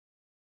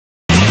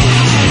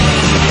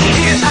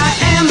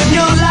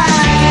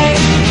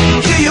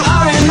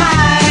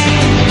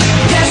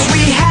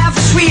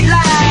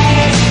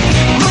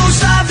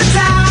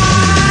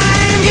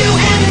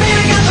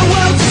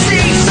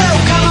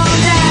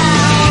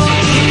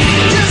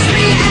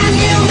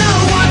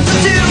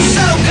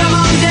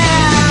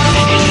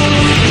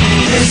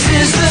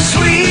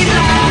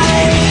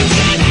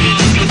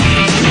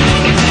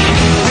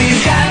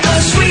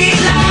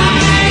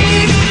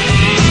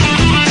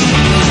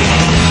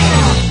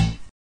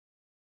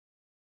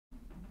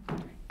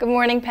Good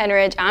morning,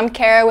 Penridge. I'm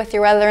Kara with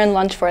your weather and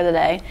lunch for the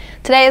day.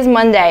 Today is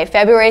Monday,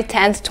 February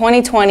 10th,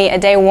 2020, a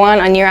day 1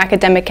 on your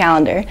academic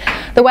calendar.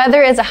 The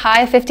weather is a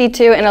high of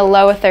 52 and a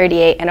low of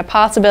 38, and a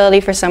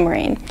possibility for some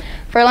rain.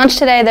 For lunch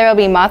today, there will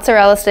be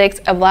mozzarella sticks,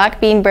 a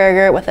black bean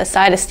burger with a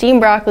side of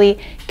steamed broccoli,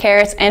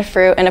 carrots, and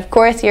fruit, and of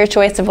course, your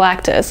choice of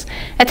lactose.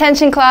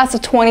 Attention class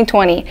of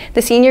 2020,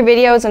 the senior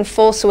video is in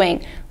full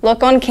swing.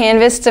 Look on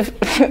Canvas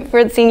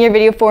for the senior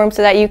video form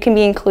so that you can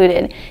be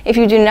included. If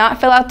you do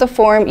not fill out the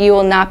form, you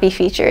will not be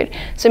featured.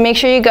 So make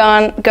sure you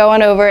go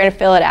on over and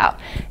fill it out.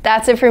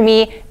 That's it for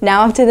me.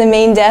 Now up to the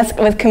main desk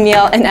with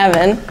Khamil and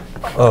Evan.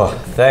 Oh,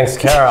 thanks,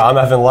 Kara. I'm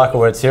Evan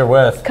Lechowicz here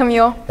with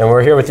Khamil. And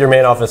we're here with your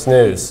main office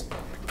news.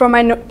 Good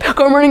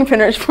morning,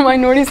 Penridge. From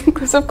Minorities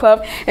Inclusive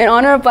Club, in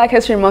honor of Black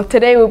History Month,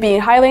 today we'll be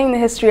highlighting the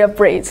history of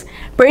braids.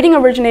 Braiding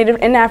originated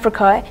in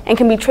Africa and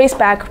can be traced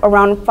back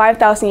around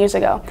 5,000 years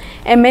ago.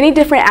 In many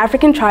different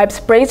African tribes,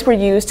 braids were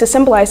used to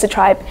symbolize the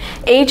tribe,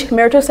 age,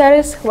 marital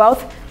status,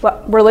 wealth,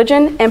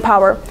 religion, and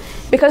power.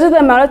 Because of the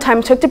amount of time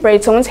it took to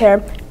braid someone's hair,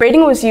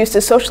 braiding was used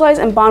to socialize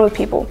and bond with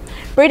people.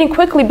 Braiding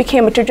quickly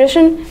became a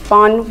tradition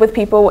bond with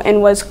people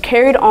and was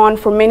carried on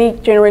for many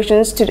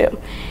generations to do.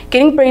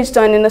 Getting braids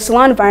done in a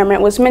salon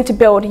environment was meant to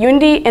build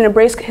unity and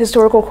embrace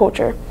historical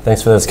culture.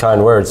 Thanks for those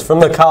kind words. From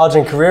the College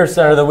and Career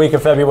Center the week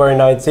of February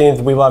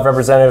 19th, we will have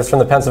representatives from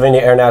the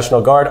Pennsylvania Air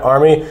National Guard,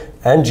 Army,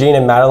 and Jean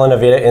and Madeline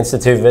Avita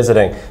Institute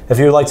visiting. If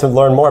you would like to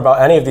learn more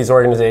about any of these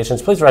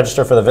organizations, please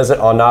register for the visit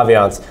on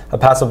Naviance. A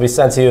pass will be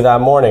sent to you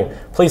that morning.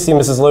 Please see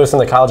Mrs. Lewis in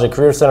the College and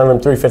Career Center, room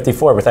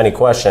 354, with any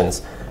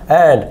questions.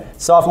 And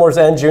sophomores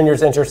and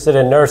juniors interested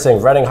in nursing,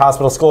 Reading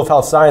Hospital School of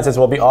Health Sciences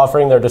will be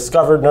offering their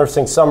Discovered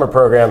Nursing Summer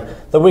Program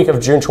the week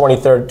of June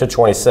 23rd to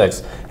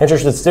 26th.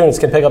 Interested students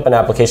can pick up an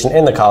application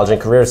in the College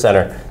and Career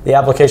Center. The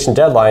application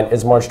deadline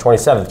is March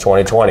 27th,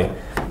 2020.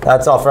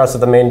 That's all for us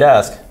at the main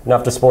desk.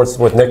 Enough to sports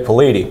with Nick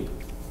Politi.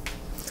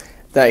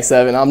 Thanks,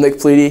 Evan. I'm Nick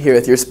Politi here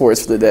with your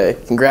sports for the day.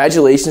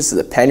 Congratulations to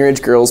the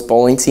Penridge girls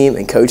bowling team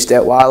and Coach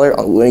Detweiler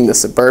on winning the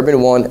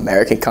Suburban 1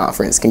 American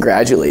Conference.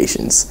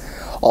 Congratulations.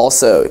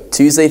 Also,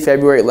 Tuesday,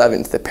 February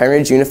 11th, the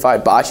Penridge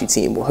Unified Bocce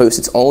team will host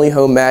its only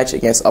home match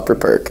against Upper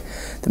Perk.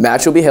 The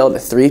match will be held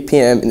at 3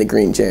 p.m. in the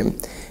Green Gym.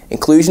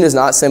 Inclusion is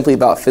not simply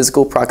about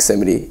physical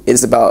proximity, it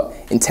is about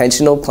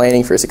intentional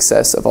planning for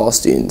success of all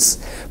students.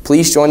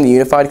 Please join the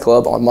Unified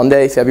Club on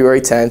Monday,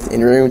 February 10th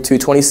in room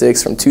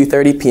 226 from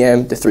 2:30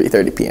 p.m. to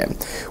 3:30 p.m.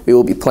 We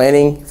will be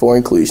planning for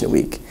Inclusion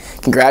Week.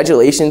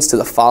 Congratulations to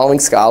the following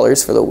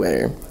scholars for the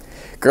winner.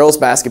 Girls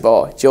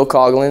basketball, Jill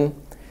Coughlin.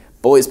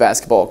 Boys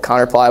basketball,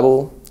 Connor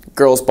Pliable.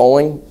 Girls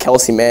bowling,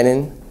 Kelsey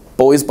Mannon.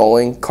 Boys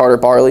bowling, Carter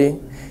Barley.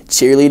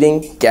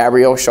 Cheerleading,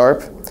 Gabrielle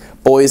Sharp.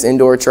 Boys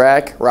indoor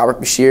track,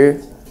 Robert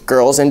Bashir.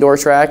 Girls indoor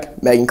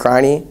track, Megan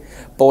Criney.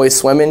 Boys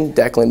swimming,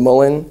 Declan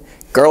Mullen.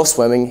 Girls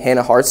swimming,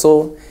 Hannah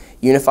Hartzell.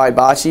 Unified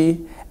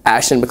Bocce,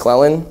 Ashton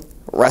McClellan.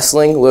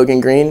 Wrestling,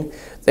 Logan Green.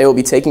 They will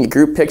be taking a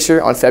group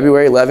picture on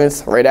February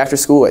 11th, right after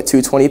school at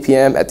 2:20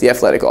 p.m. at the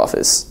athletic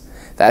office.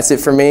 That's it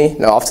for me.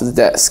 Now off to the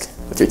desk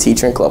with your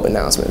teacher and club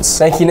announcements.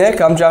 Thank you,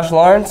 Nick. I'm Josh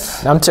Lawrence.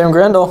 And I'm Tim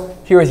Grindle.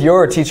 Here with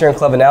your teacher and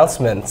club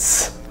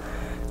announcements.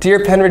 Dear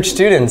Penridge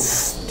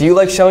students, do you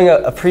like showing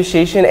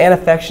appreciation and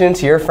affection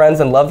to your friends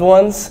and loved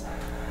ones?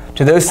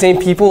 Do those same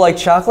people like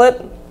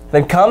chocolate?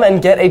 Then come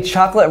and get a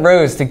chocolate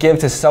rose to give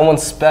to someone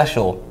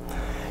special.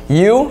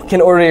 You can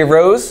order a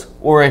rose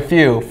or a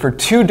few for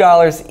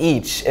 $2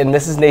 each in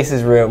Mrs.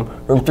 Nace's room,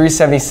 room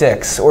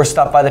 376, or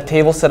stop by the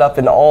table set up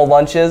in all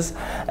lunches,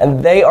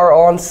 and they are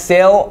on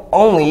sale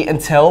only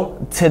until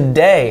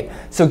today,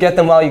 so get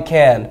them while you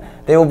can.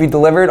 They will be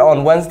delivered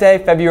on Wednesday,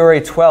 February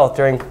 12th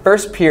during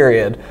first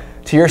period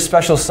to your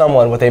special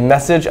someone with a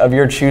message of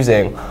your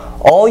choosing.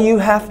 All you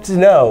have to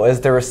know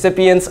is the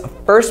recipient's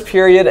first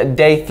period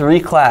day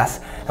 3 class,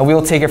 and we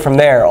will take it from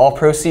there. All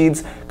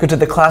proceeds go to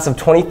the class of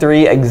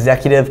 23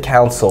 Executive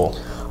Council.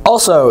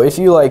 Also, if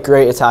you like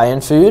great Italian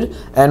food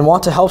and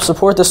want to help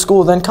support the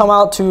school, then come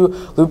out to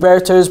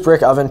Luberto's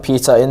Brick Oven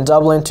Pizza in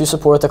Dublin to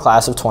support the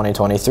class of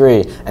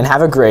 2023 and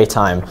have a great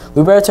time.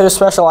 Luberto's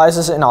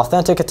specializes in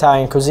authentic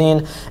Italian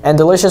cuisine and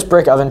delicious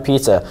brick oven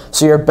pizza,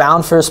 so you're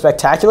bound for a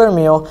spectacular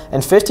meal,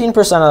 and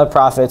 15% of the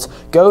profits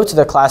go to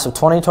the class of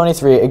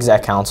 2023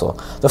 Exec Council.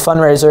 The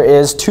fundraiser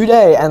is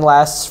today and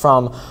lasts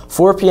from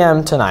 4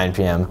 p.m. to 9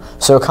 p.m.,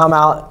 so come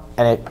out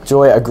and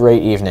enjoy a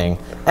great evening.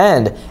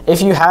 And if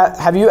you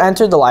have you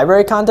entered the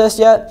library contest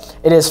yet?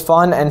 It is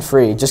fun and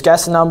free. Just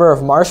guess the number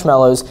of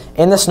marshmallows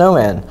in the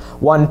snowman.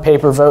 One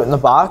paper vote in the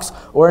box,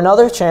 or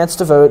another chance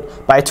to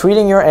vote by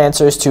tweeting your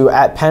answers to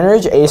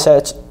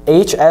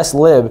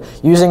 @PenridgeHSLib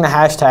using the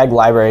hashtag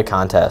library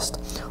contest.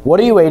 What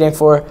are you waiting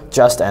for?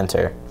 Just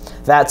enter.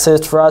 That's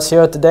it for us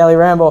here at the Daily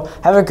Ramble.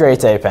 Have a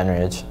great day,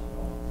 Penridge.